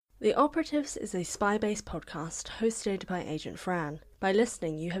The Operatives is a spy-based podcast hosted by Agent Fran. By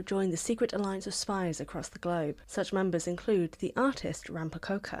listening, you have joined the secret alliance of spies across the globe. Such members include the artist Rampa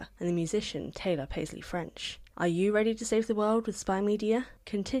Coca and the musician Taylor Paisley French. Are you ready to save the world with spy media?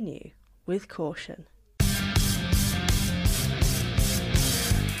 Continue with caution.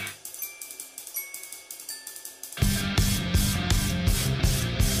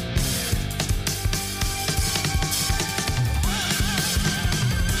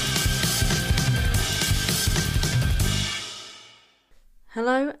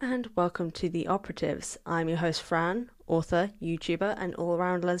 Hello and welcome to The Operatives. I'm your host Fran, author, YouTuber and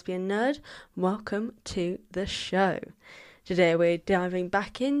all-around lesbian nerd. Welcome to the show. Today we're diving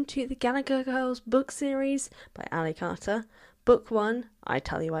back into the Gallagher Girls book series by Ali Carter. Book 1, I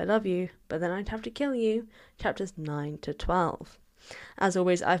Tell You I Love You, But Then I'd Have to Kill You, chapters 9 to 12. As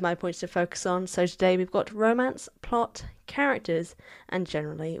always, I have my points to focus on, so today we've got romance, plot, characters, and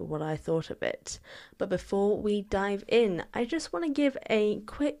generally what I thought of it. But before we dive in, I just want to give a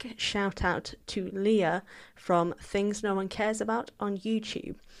quick shout out to Leah from Things No One Cares About on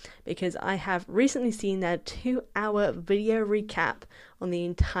YouTube, because I have recently seen their 2-hour video recap on the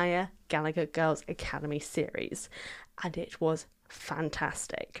entire Gallagher Girls Academy series, and it was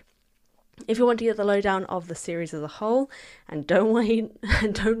fantastic. If you want to get the lowdown of the series as a whole and don't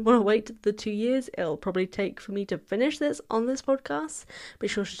want to wait the 2 years it'll probably take for me to finish this on this podcast, be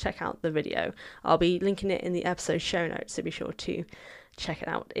sure to check out the video. I'll be linking it in the episode show notes, so be sure to check it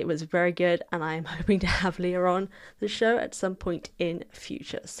out. It was very good and I'm hoping to have Leah on the show at some point in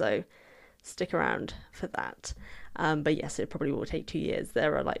future, so stick around for that. But yes, it probably will take 2 years.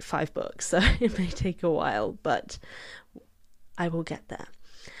 There are like 5 books, so it may take a while, but I will get there.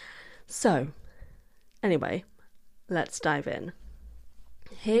 So, anyway, let's dive in.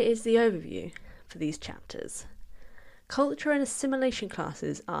 Here is the overview for these chapters. Culture and assimilation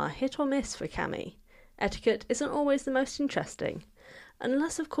classes are hit or miss for Cami. Etiquette isn't always the most interesting,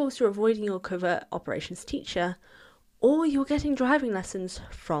 unless of course you're avoiding your covert operations teacher, or you're getting driving lessons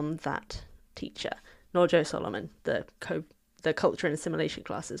from that teacher. Not Joe Solomon, the culture and assimilation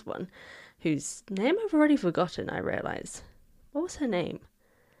classes one, whose name I've already forgotten, I realise. What was her name?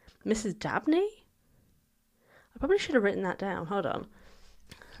 Mrs. Dabney? I probably should have written that down. Hold on.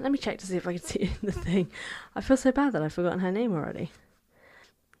 Let me check to see if I can see it in the thing. I feel so bad that I've forgotten her name already.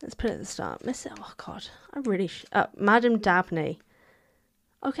 Let's put it at the start. Oh God. Madam Dabney.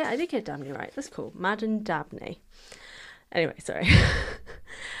 Okay, I did get Dabney right. That's cool. Madam Dabney. Anyway, sorry.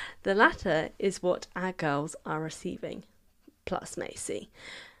 The latter is what our girls are receiving. Plus Macy.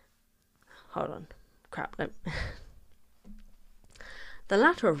 Hold on. Crap. No. The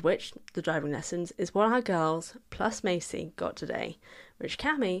latter of which, the driving lessons, is what our girls, plus Macy, got today, which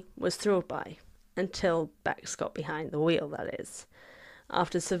Cami was thrilled by, until Bex got behind the wheel, that is.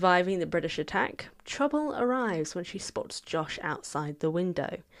 After surviving the British attack, trouble arrives when she spots Josh outside the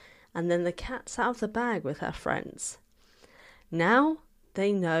window, and then the cat's out of the bag with her friends. Now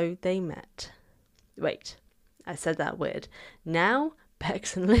they know they met. Wait, I said that weird. Now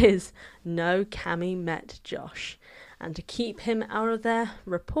Bex and Liz know Cami met Josh. And to keep him out of their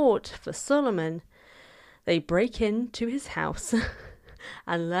report for Solomon, they break into his house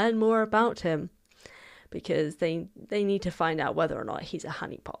and learn more about him, because they need to find out whether or not he's a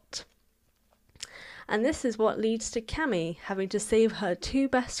honeypot. And this is what leads to Cami having to save her 2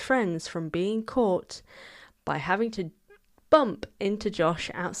 best friends from being caught by having to bump into Josh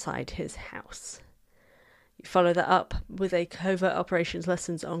outside his house. You follow that up with a covert operations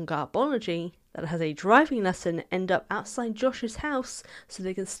lessons on garbology that has a driving lesson end up outside Josh's house so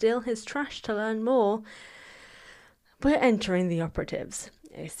they can steal his trash to learn more. We're entering The Operatives,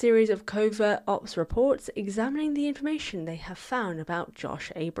 a series of covert ops reports examining the information they have found about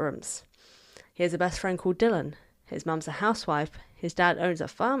Josh Abrams. He has a best friend called Dylan. His mum's a housewife, his dad owns a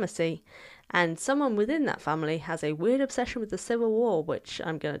pharmacy, and someone within that family has a weird obsession with the Civil War, which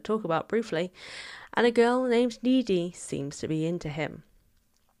I'm going to talk about briefly, and a girl named Dee Dee seems to be into him.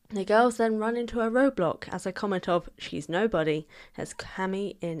 The girls then run into a roadblock as a comment of "she's nobody" has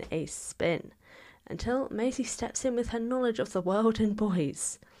Cami in a spin, until Macy steps in with her knowledge of the world and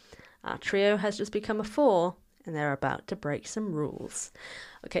boys. Our trio has just become a 4, and they're about to break some rules.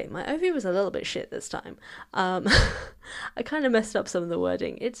 Okay, my overview was a little bit shit this time. I kind of messed up some of the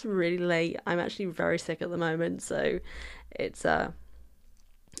wording. It's really late. I'm actually very sick at the moment, so it's a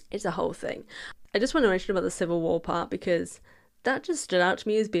whole thing. I just want to mention about the Civil War part because that just stood out to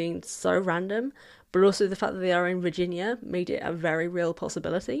me as being so random, but also the fact that they are in Virginia made it a very real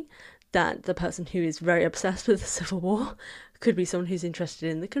possibility that the person who is very obsessed with the Civil War could be someone who's interested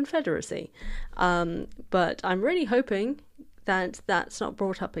in the Confederacy. But I'm really hoping that that's not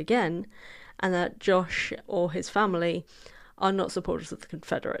brought up again, and that Josh or his family are not supporters of the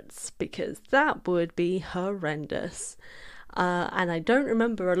Confederates, because that would be horrendous. And I don't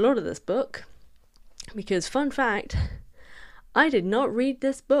remember a lot of this book, because fun fact, I did not read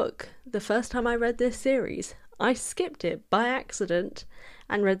this book the first time I read this series. I skipped it by accident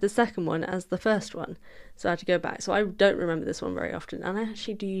and read the second one as the first one, so I had to go back. So I don't remember this one very often, and I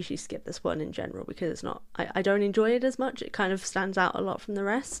actually do usually skip this one in general because it's not, I don't enjoy it as much. It kind of stands out a lot from the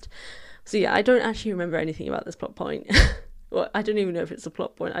rest. So yeah, I don't actually remember anything about this plot point. Well, I don't even know if it's a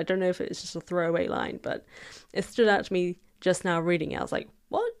plot point. I don't know if it's just a throwaway line, but it stood out to me just now reading it. I was like,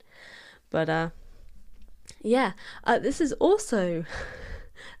 what? But yeah, this is also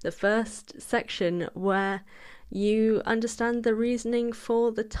the first section where you understand the reasoning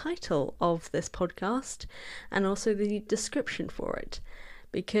for the title of this podcast and also the description for it,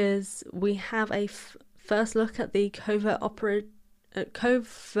 because we have a first look at the covert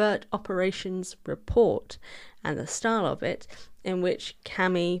operations report and the style of it, in which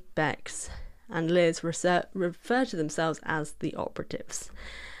Cammy, Bex and Liz refer to themselves as the operatives.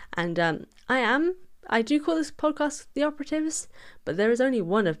 And I do call this podcast The Operatives, but there is only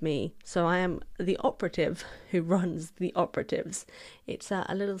one of me, so I am the operative who runs the operatives. It's a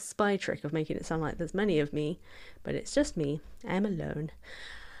little spy trick of making it sound like there's many of me, but it's just me. I am alone.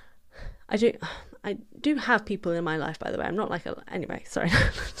 I do have people in my life, by the way. I'm not like anyway, sorry.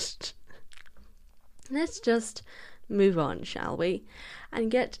 Let's just move on, shall we? And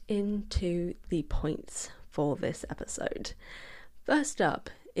get into the points for this episode. First up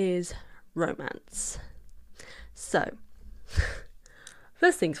is romance. So,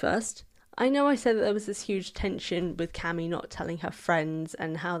 first things first, I know I said that there was this huge tension with Cammy not telling her friends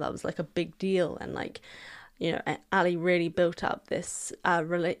and how that was like a big deal, and like, you know, Ali really built up this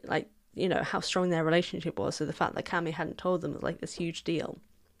you know, how strong their relationship was, so the fact that Cammy hadn't told them was like this huge deal.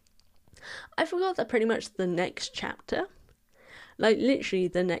 I forgot that pretty much the next chapter, like literally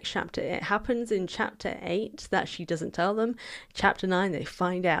the next chapter, it happens in chapter 8 that she doesn't tell them. Chapter 9 they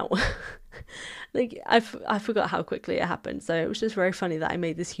find out. Like I forgot how quickly it happened, so it was just very funny that I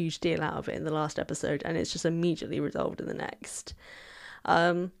made this huge deal out of it in the last episode and it's just immediately resolved in the next.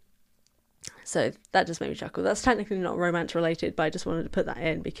 So that just made me chuckle. That's technically not romance related, but I just wanted to put that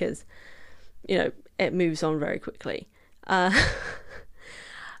in because, you know, it moves on very quickly.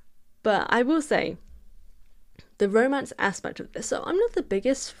 But I will say, the romance aspect of this, so I'm not the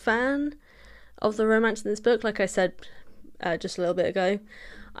biggest fan of the romance in this book. Like I said just a little bit ago,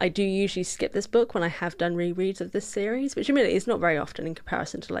 I do usually skip this book when I have done rereads of this series, which admittedly is not very often in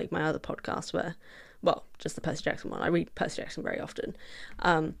comparison to like my other podcasts where, well, just the Percy Jackson one. I read Percy Jackson very often.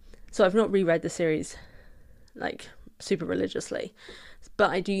 So I've not reread the series like super religiously, but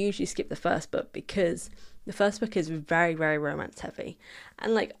I do usually skip the first book because the first book is very, very romance heavy.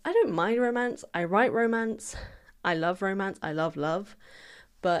 And like, I don't mind romance. I write romance. I love romance. I love love.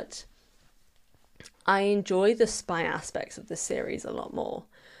 But I enjoy the spy aspects of the series a lot more.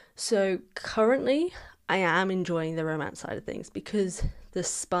 So currently I am enjoying the romance side of things because the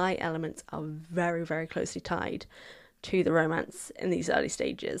spy elements are very, very closely tied to the romance in these early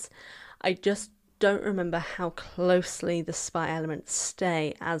stages. I just don't remember how closely the spy elements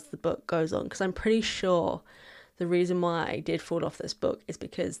stay as the book goes on, because I'm pretty sure the reason why I did fall off this book is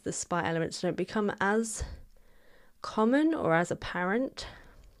because the spy elements don't become as common or as apparent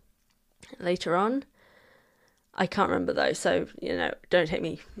later on. I can't remember though, so you know, don't take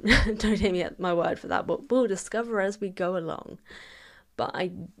me at my word for that, but we'll discover as we go along. But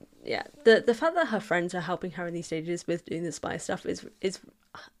the fact that her friends are helping her in these stages with doing the spy stuff is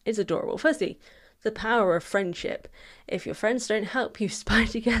adorable. Firstly, the power of friendship. If your friends don't help you spy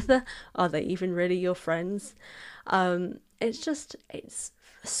together, are they even really your friends? It's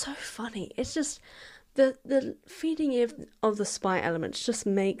so funny. It's just the feeding of the spy elements just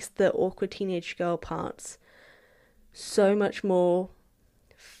makes the awkward teenage girl parts so much more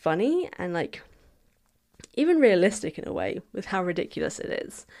funny and like even realistic in a way with how ridiculous it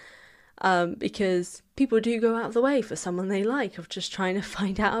is. Because people do go out of the way for someone they like, of just trying to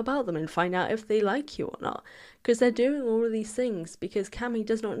find out about them and find out if they like you or not, because they're doing all of these things because Cammy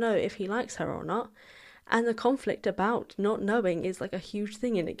does not know if he likes her or not, and the conflict about not knowing is like a huge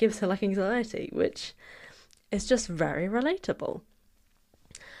thing and it gives her like anxiety, which is just very relatable.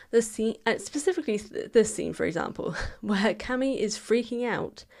 The scene, specifically this scene for example, where Cammy is freaking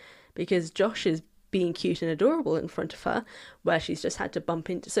out because Josh is being cute and adorable in front of her, where she's just had to bump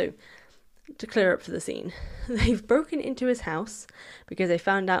into, so to clear up for the scene. They've broken into his house because they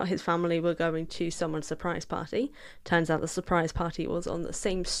found out his family were going to someone's surprise party. Turns out the surprise party was on the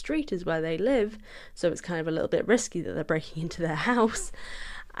same street as where they live, so it's kind of a little bit risky that they're breaking into their house.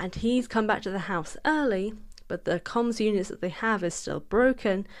 And he's come back to the house early, but the comms units that they have is still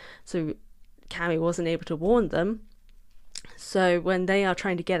broken, so Cammy wasn't able to warn them. So when they are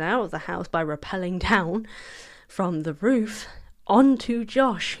trying to get out of the house by rappelling down from the roof onto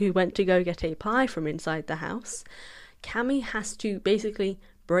Josh, who went to go get a pie from inside the house, Cammy has to basically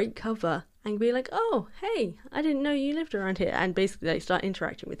break cover and be like, oh, hey, I didn't know you lived around here, and basically like start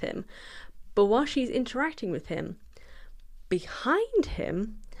interacting with him. But while she's interacting with him, behind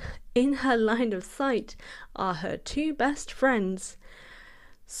him, in her line of sight, are her two best friends,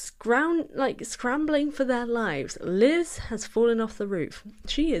 scrambling for their lives. Liz has fallen off the roof.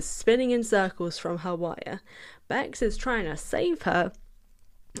 She is spinning in circles from her wire. Bex is trying to save her,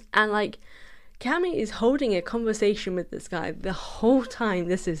 and like Cammy is holding a conversation with this guy the whole time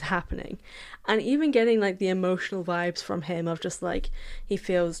this is happening, and even getting like the emotional vibes from him of just like he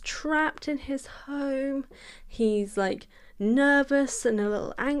feels trapped in his home, he's like nervous and a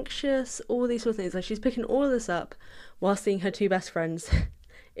little anxious, all these sort of things. Like she's picking all of this up while seeing her two best friends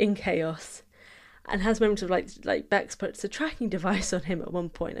in chaos, and has moments of like Bex puts a tracking device on him at one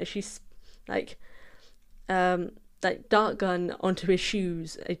point, and she's like dart gun onto his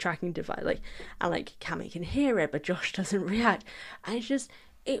shoes, a tracking device, and Cammy can hear it, but Josh doesn't react. And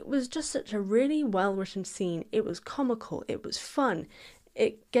it was just such a really well written scene. It was comical, it was fun,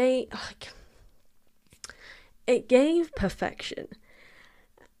 it gave perfection,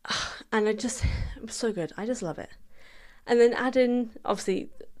 and it was so good. I just love it. And then add in obviously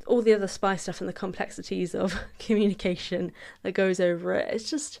all the other spy stuff and the complexities of communication that goes over it. It's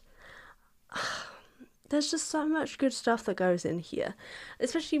just there's just so much good stuff that goes in here,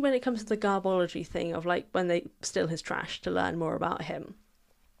 especially when it comes to the garbology thing of like when they steal his trash to learn more about him,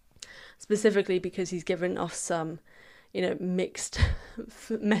 specifically because he's given off some mixed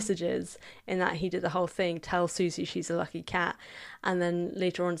messages, in that he did the whole thing, tell Susie she's a lucky cat, and then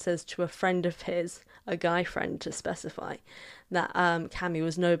later on says to a friend of his, a guy friend to specify, that Cammy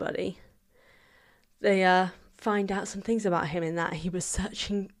was nobody. They find out some things about him, in that he was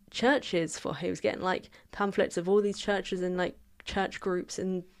searching churches for her. He was getting like pamphlets of all these churches and like church groups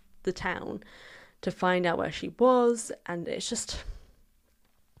in the town to find out where she was, and it's just,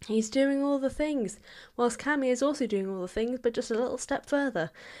 he's doing all the things, whilst Cammy is also doing all the things, but just a little step further.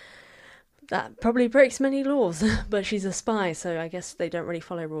 That probably breaks many laws, but she's a spy, so I guess they don't really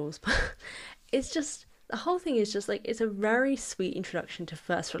follow rules. But it's just, the whole thing is just like, it's a very sweet introduction to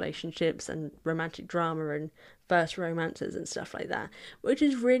first relationships and romantic drama and first romances and stuff like that, which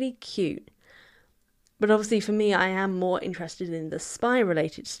is really cute. But obviously for me, I am more interested in the spy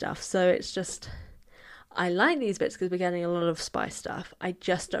related stuff, so it's just, I like these bits because we're getting a lot of spy stuff. I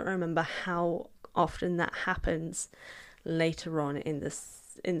just don't remember how often that happens later on in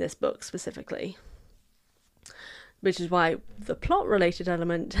this book specifically, which is why the plot related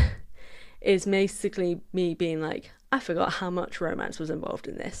element is basically me being like, I forgot how much romance was involved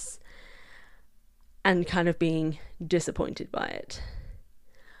in this, and kind of being disappointed by it.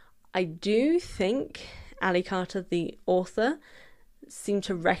 I do think Ali Carter, the author, seemed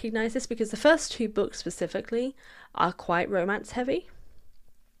to recognise this, because the first two books specifically are quite romance heavy.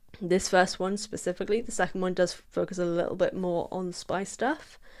 This first one specifically, the second one does focus a little bit more on spy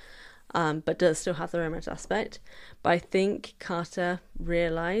stuff, but does still have the romance aspect. But I think Carter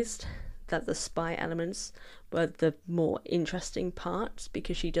realised that the spy elements were the more interesting parts,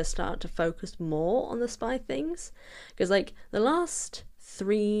 because she just started to focus more on the spy things. Because like the last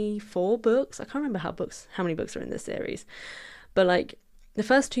 3-4 books, I can't remember how many books are in this series, but like the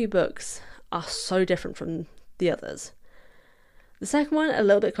first two books are so different from the others. The second one a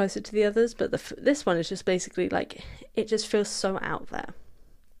little bit closer to the others, but this one is just basically like, it just feels so out there.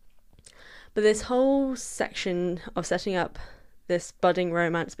 But this whole section of setting up this budding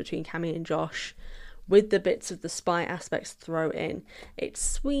romance between Cammy and Josh, with the bits of the spy aspects thrown in, it's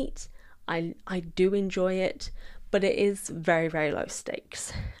sweet. I do enjoy it, but it is very, very low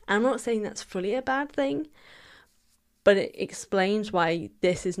stakes. And I'm not saying that's fully a bad thing, but it explains why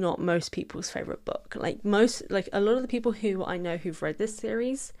this is not most people's favourite book. Like a lot of the people who I know who've read this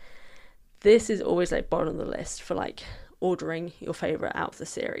series, this is always like bottom of the list for like ordering your favourite out of the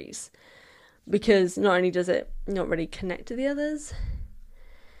series. Because not only does it not really connect to the others,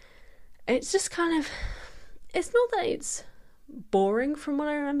 it's just kind of, it's not that it's boring from what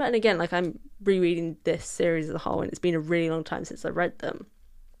I remember. And again, like I'm rereading this series as a whole, and it's been a really long time since I read them.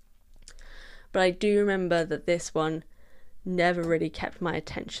 But I do remember that this one never really kept my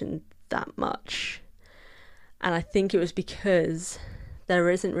attention that much. And I think it was because there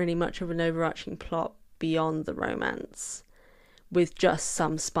isn't really much of an overarching plot beyond the romance, with just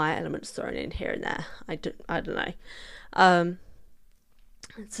some spy elements thrown in here and there. I don't know.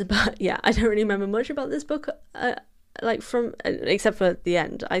 It's about, yeah, I don't really remember much about this book, except for the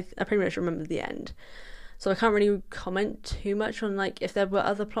end. I pretty much remember the end. So I can't really comment too much on, like, if there were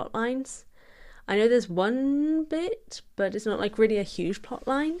other plot lines. I know there's one bit, but it's not, like, really a huge plot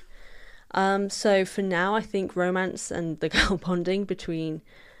line. So for now, I think romance and the girl bonding between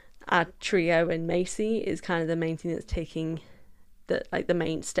our trio and Macy is kind of the main thing that's taking the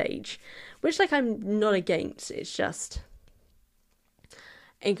main stage, which, like, I'm not against. It's just,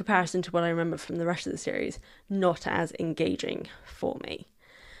 in comparison to what I remember from the rest of the series, not as engaging for me.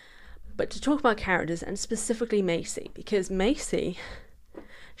 But to talk about characters, and specifically Macy, because Macy,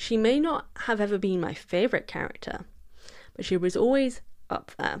 she may not have ever been my favourite character, but she was always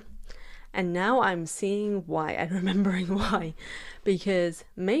up there. And now I'm seeing why and remembering why, because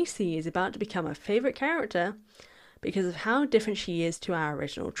Macy is about to become a favourite character because of how different she is to our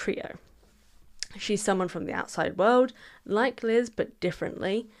original trio. She's someone from the outside world, like Liz, but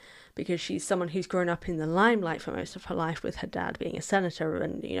differently, because she's someone who's grown up in the limelight for most of her life, with her dad being a senator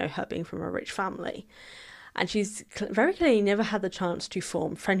and, you know, her being from a rich family. And she's very clearly never had the chance to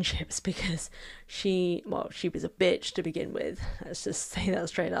form friendships because she was a bitch to begin with. Let's just say that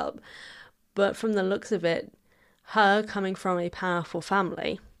straight up. But from the looks of it, her coming from a powerful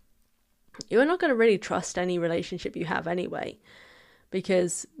family, you're not going to really trust any relationship you have anyway.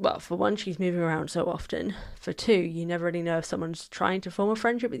 Because, well, for one, she's moving around so often. For two, you never really know if someone's trying to form a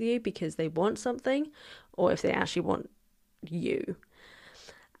friendship with you because they want something, or if they actually want you.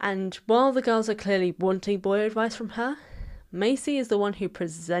 And while the girls are clearly wanting boy advice from her, Macy is the one who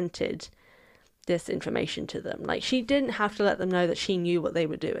presented this information to them. Like, she didn't have to let them know that she knew what they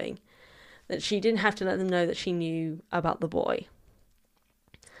were doing. That she didn't have to let them know that she knew about the boy.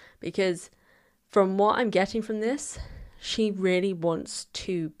 Because from what I'm getting from this, she really wants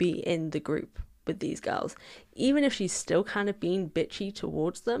to be in the group with these girls. Even if she's still kind of being bitchy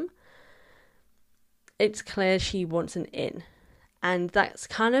towards them, it's clear she wants an in. And that's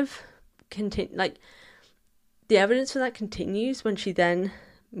kind of the evidence for that continues when she then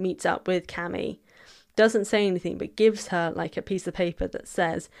meets up with Cammy, doesn't say anything, but gives her like a piece of paper that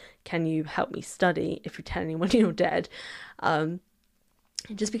says, "Can you help me study if you tell anyone you're dead?"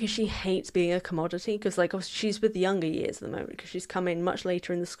 Just because she hates being a commodity, because like she's with the younger years at the moment, because she's come in much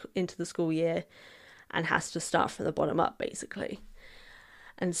later into the school year and has to start from the bottom up basically.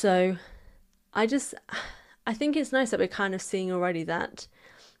 And so I think it's nice that we're kind of seeing already that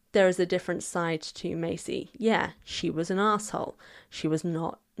there is a different side to Macy. Yeah, she was an asshole. She was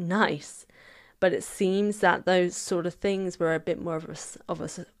not nice. But it seems that those sort of things were a bit more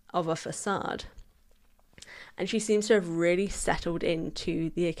of a facade. And she seems to have really settled into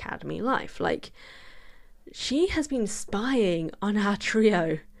the academy life. Like, she has been spying on our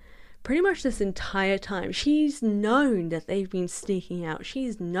trio pretty much this entire time. She's known that they've been sneaking out.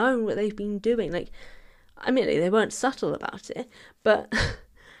 She's known what they've been doing. Like, admittedly, they weren't subtle about it, but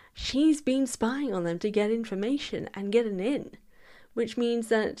she's been spying on them to get information and get an in, which means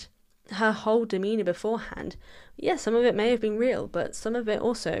that her whole demeanour beforehand, yes, some of it may have been real, but some of it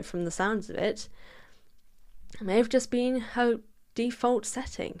also, from the sounds of it, may have just been her default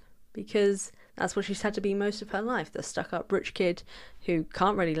setting, because that's what she's had to be most of her life, the stuck-up rich kid who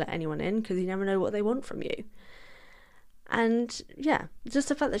can't really let anyone in because you never know what they want from you. And yeah, just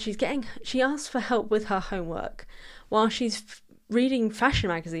the fact that she asks for help with her homework while she's reading fashion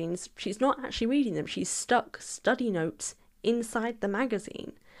magazines. She's not actually reading them, she's stuck study notes inside the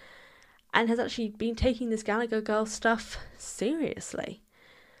magazine and has actually been taking this Gallagher girl stuff seriously.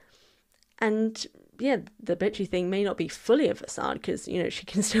 And yeah, the bitchy thing may not be fully a facade, because, you know, she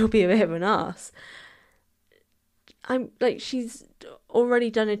can still be a bit of an ass. She's already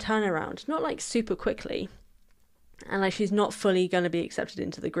done a turnaround, not like super quickly, and like she's not fully going to be accepted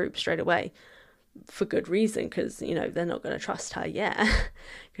into the group straight away, for good reason, because, you know, they're not going to trust her yet,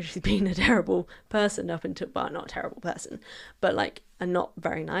 because she's been a terrible person up until, well, not a terrible person, but like a not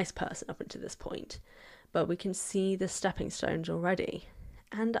very nice person up until this point. But we can see the stepping stones already.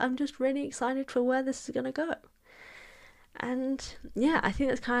 And I'm just really excited for where this is going to go. And yeah, I think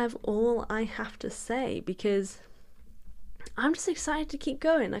that's kind of all I have to say, because I'm just excited to keep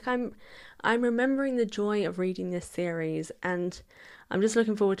going. Like, I'm remembering the joy of reading this series, and I'm just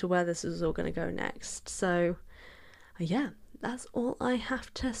looking forward to where this is all going to go next. So yeah, that's all I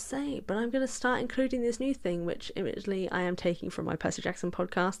have to say. But I'm going to start including this new thing, which admittedly I am taking from my Percy Jackson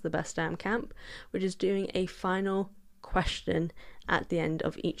podcast, The Best Damn Camp, which is doing a final question at the end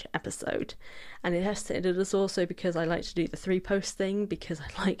of each episode. And it is also because I like to do the 3-post thing, because I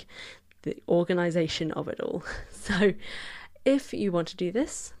like the organisation of it all. So if you want to do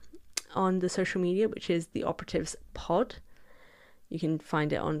this on the social media, which is the Operatives Pod, you can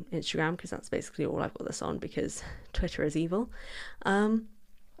find it on Instagram, because that's basically all I've got this on, because Twitter is evil.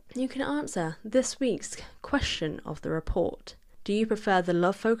 You can answer this week's question of the report. Do you prefer the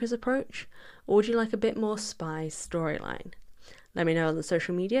love focus approach, or do you like a bit more spy storyline? Let me know on the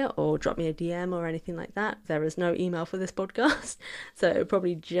social media, or drop me a DM or anything like that. There is no email for this podcast, so it would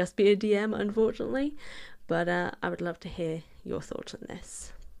probably just be a DM, unfortunately. But I would love to hear your thoughts on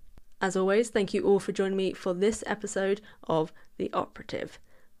this. As always, thank you all for joining me for this episode of The Operative.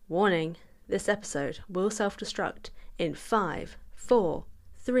 Warning, this episode will self-destruct in 5, 4,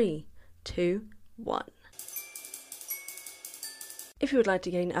 3, 2, 1. If you would like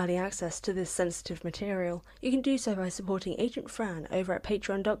to gain early access to this sensitive material, you can do so by supporting Agent Fran over at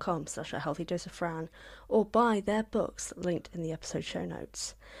patreon.com/ahealthydose of or buy their books linked in the episode show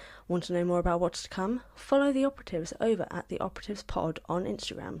notes. Want to know more about what's to come? Follow The Operatives over at The Operatives Pod on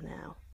Instagram now.